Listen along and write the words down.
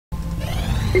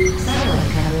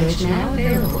Satellite coverage now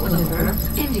available over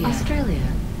India, Australia.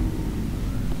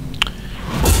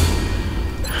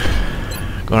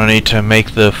 Gonna need to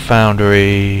make the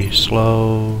foundry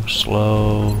slow.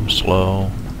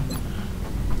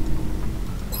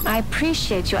 I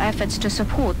appreciate your efforts to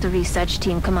support the research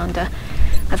team, Commander.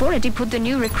 I've already put the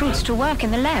new recruits to work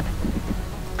in the lab.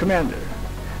 Commander,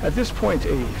 at this point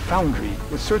a foundry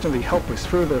would certainly help us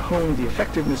further hone the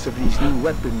effectiveness of these new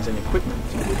weapons and equipment.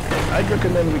 I'd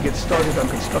recommend we get started on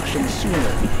construction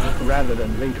sooner rather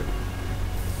than later.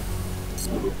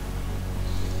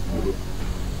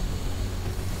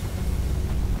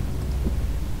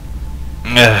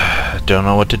 Don't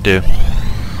know what to do.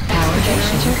 Power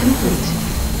generator complete.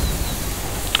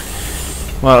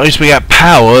 Well, at least we got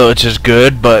power, which is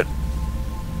good, but...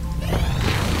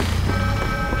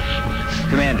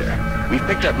 Commander, we've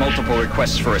picked up multiple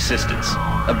requests for assistance.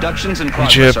 Abductions in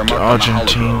progress are Egypt, marked on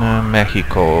the hologram. Argentina,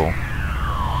 Mexico.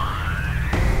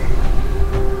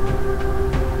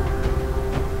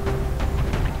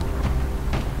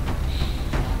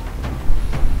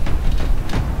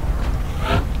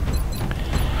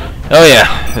 Oh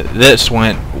yeah, this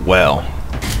went well.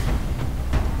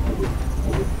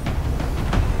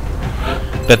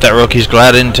 Bet that rookie's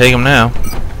glad I didn't take him now.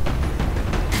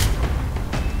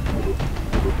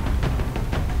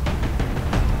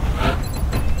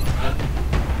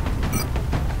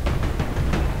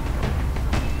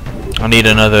 I need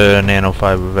another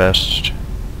nanofiber vest.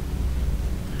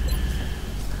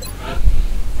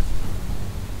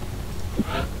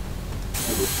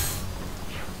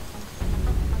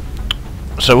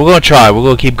 So we're gonna try. We're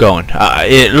gonna keep going.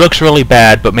 It looks really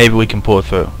bad, but maybe we can pull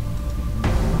through.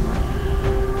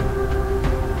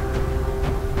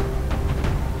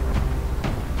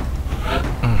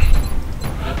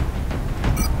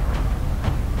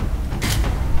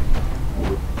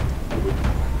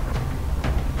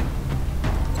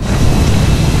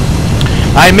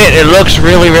 I admit it looks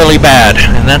really, really bad,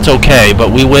 and that's okay,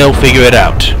 but we will figure it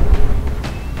out.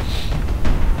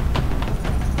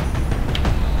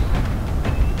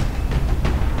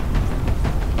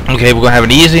 Okay, we're gonna have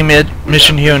an easy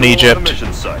mission here in Egypt.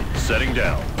 Mission site, setting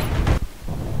down.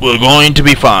 We're going to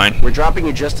be fine. We're dropping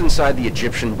you just inside the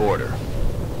Egyptian border.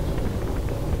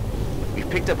 We've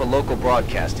picked up a local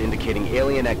broadcast indicating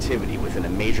alien activity within a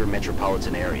major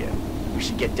metropolitan area. We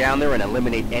should get down there and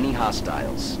eliminate any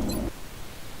hostiles.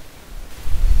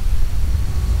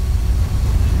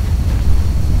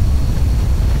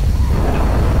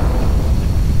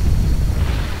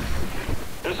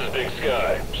 This is Big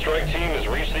Sky. Strike team has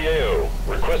reached the AO.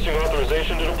 Requesting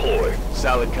authorization to deploy.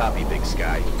 Solid copy, Big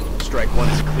Sky. Strike 1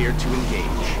 is cleared to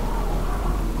engage.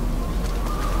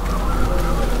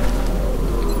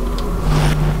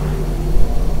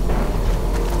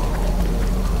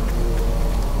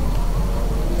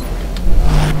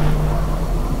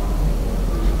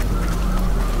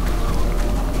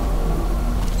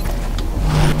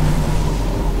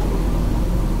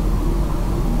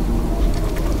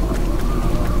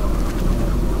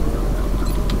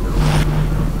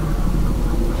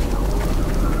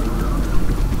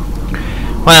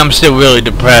 Well, I'm still really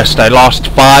depressed. I lost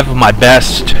 5 of my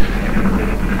best.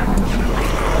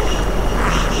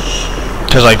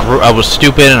 Because I was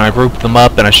stupid and I grouped them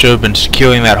up and I should have been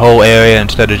securing that whole area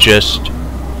instead of just...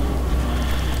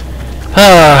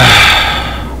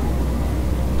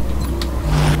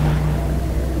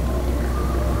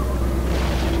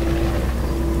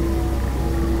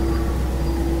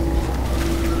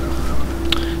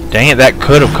 Dang it, that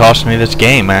could have cost me this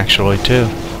game actually too.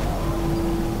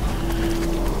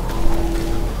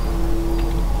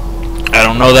 I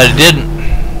don't know that it didn't.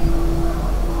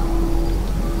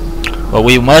 But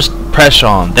we must press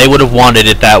on. They would have wanted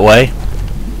it that way.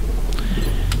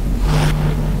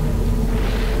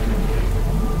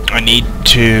 I need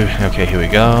to... Okay, here we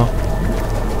go.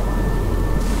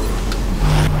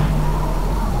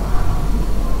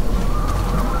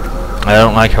 I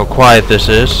don't like how quiet this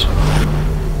is.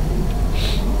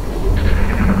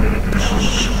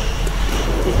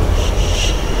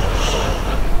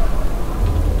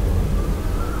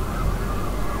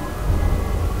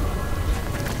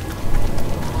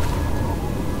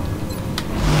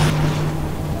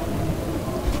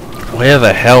 Where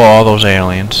the hell are all those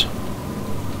aliens?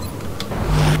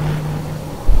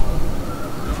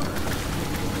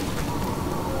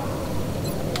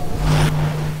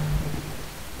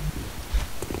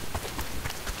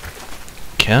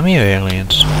 Come here,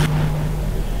 aliens.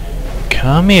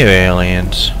 Come here,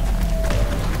 aliens.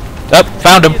 Oh,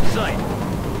 found him.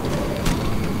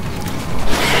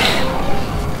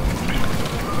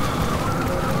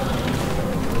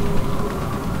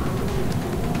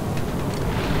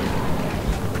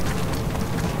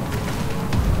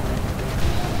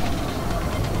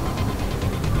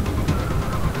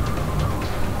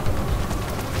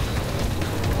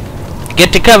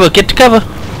 Get to cover, get to cover.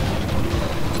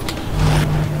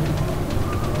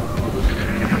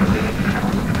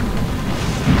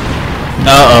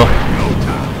 Uh-oh.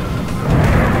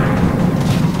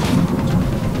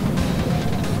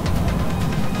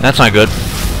 That's not good.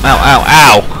 Ow, ow,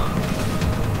 ow!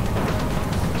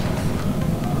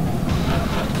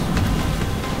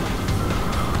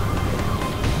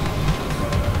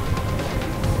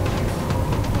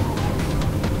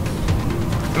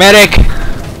 Medic!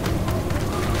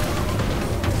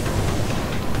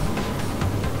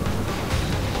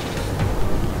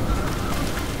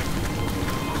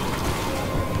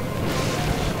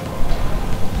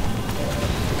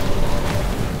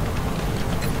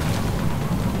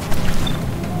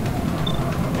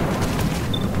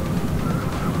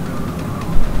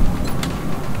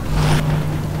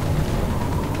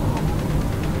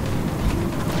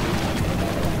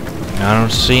 I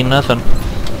don't see nothing.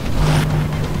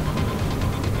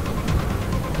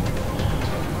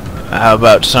 How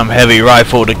about some heavy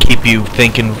rifle to keep you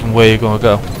thinking from where you're gonna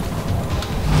go?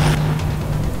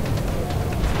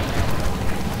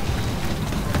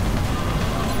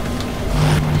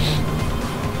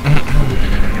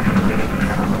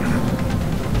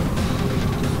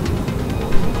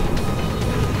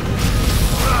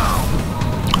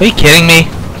 Are you kidding me?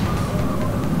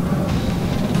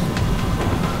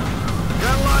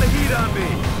 Got a lot of heat on me.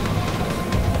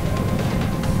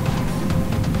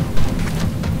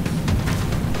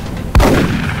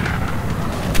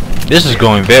 This is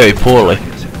going very poorly.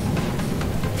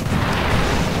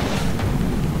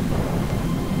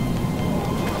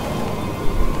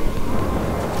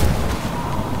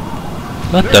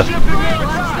 What the? They're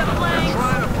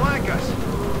trying to flank us.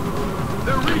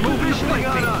 They're repositioning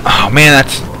on us. Oh man,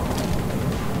 that's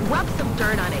Rub some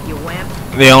dirt on it, you wimp.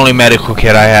 the only medical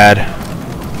kit I had.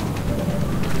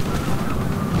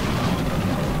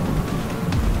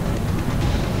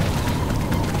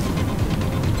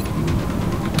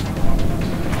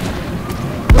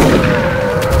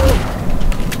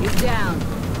 He's down.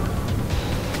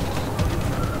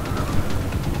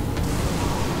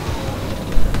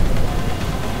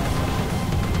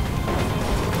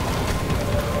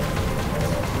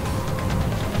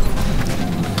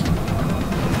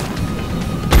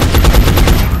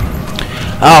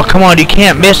 Oh, come on, you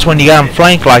can't miss when you got him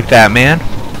flanked like that, man.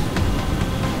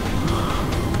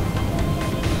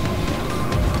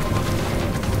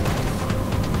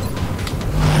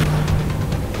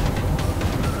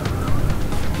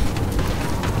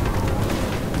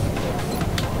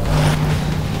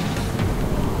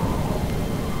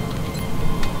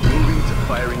 Moving to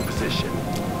firing position.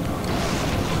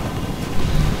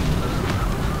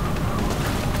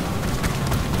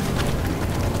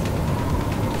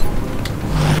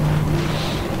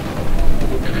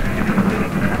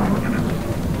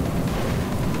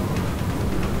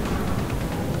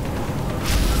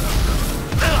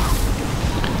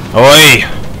 Oi!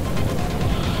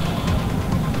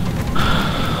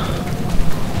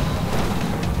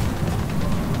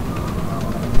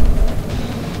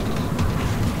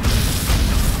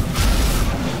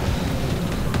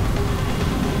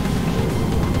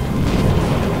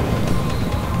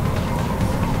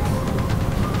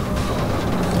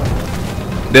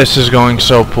 This is going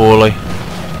so poorly.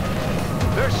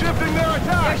 They're shifting their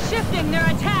attack. Shifting their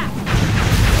attack.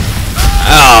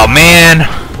 Oh man!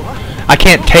 I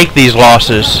can't take these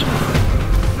losses.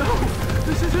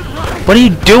 This isn't right. What are you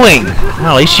doing?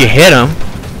 Well, at least you hit him.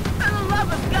 For the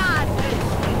love of God,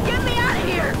 get me out of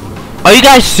here. Are you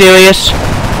guys serious?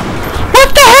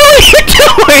 What the hell are you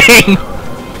doing?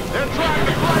 They're trying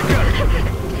to flank us.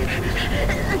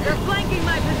 They're flanking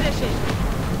my position.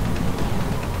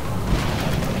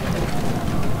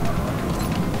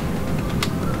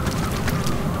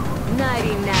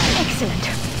 Nighty-night. Excellent.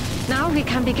 Now we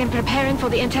can begin preparing for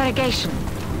the interrogation.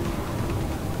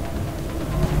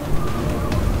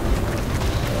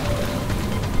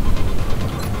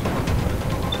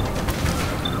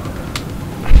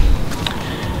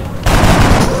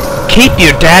 Keep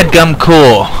your dadgum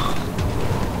cool.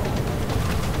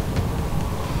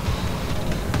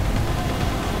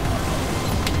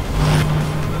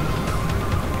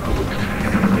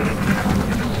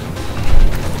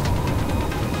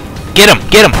 Get him!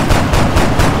 Get him!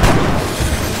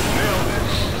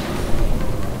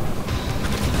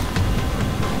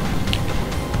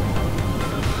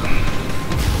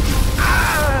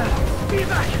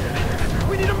 Evac!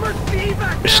 We need emergency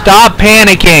evac! Stop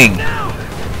panicking!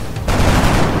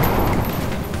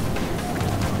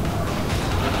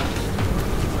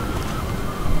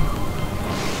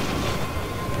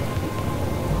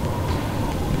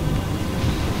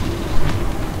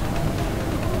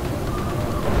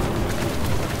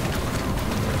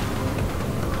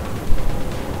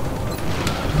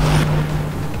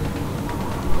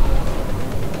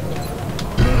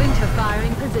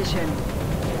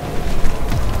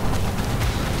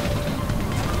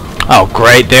 Oh,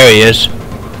 great, there he is.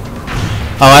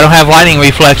 Oh, I don't have lightning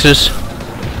reflexes.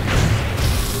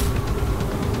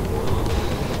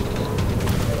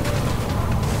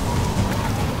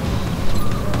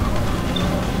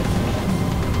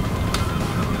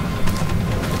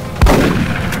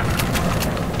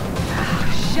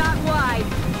 Shot wide.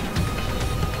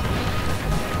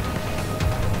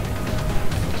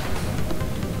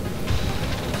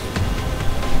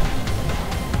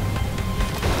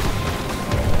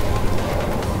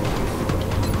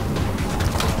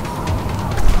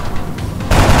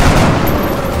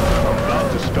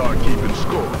 About to start keeping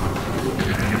score.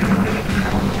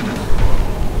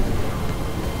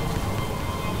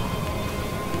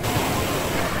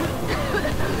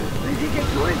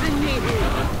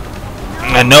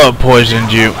 I know it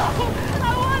poisoned you.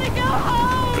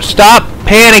 Stop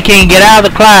panicking, get out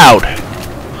of the cloud.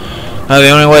 Now the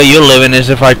only way you're living is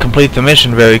if I complete the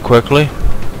mission very quickly.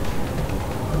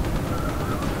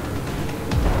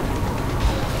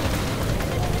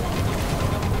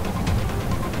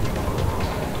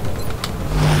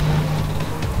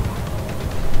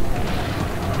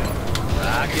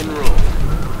 Rock and roll.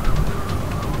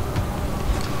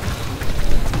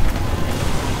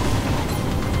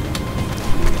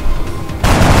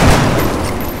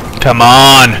 Come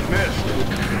on. Missed.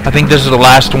 I think this is the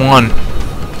last one.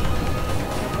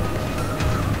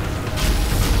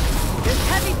 There's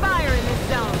heavy fire in this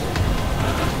zone.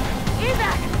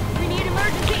 Evac! We need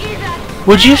emergency evac!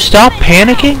 Would you stop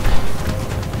panicking?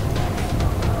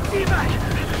 Evac!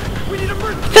 We need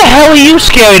emergency. What the hell are you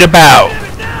scared about?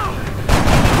 Get it down!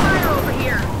 Fire over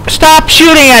here! Stop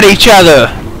shooting at each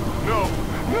other! No,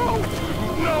 no,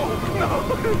 no,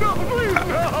 no, please,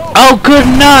 no! Oh, good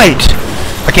night!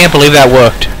 I can't believe that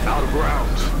worked. Out of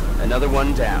rounds. Another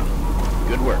one down.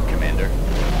 Good work, Commander.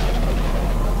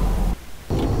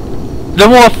 They're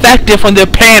more effective when they're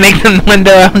panicked than when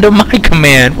they're under my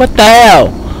command. What the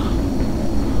hell?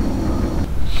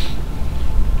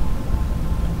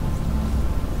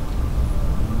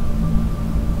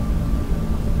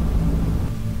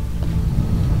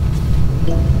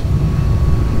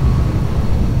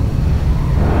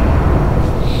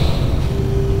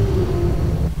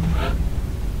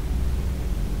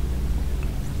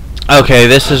 Okay,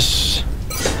 this is...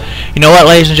 You know what,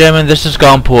 ladies and gentlemen? This has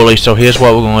gone poorly, so here's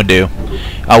what we're going to do.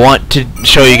 I want to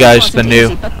show you guys the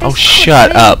new... Oh,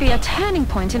 shut up. Be a turning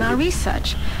point in our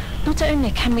research. Not only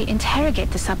can we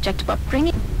interrogate the subject, but bring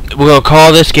it... We're going to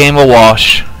call this game a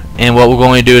wash. And what we're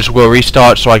going to do is we'll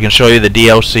restart so I can show you the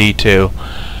DLC too.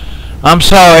 I'm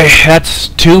sorry, that's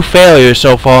 2 failures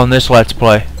so far in this Let's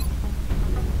Play.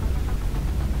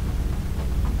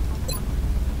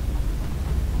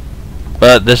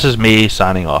 But this is me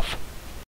signing off.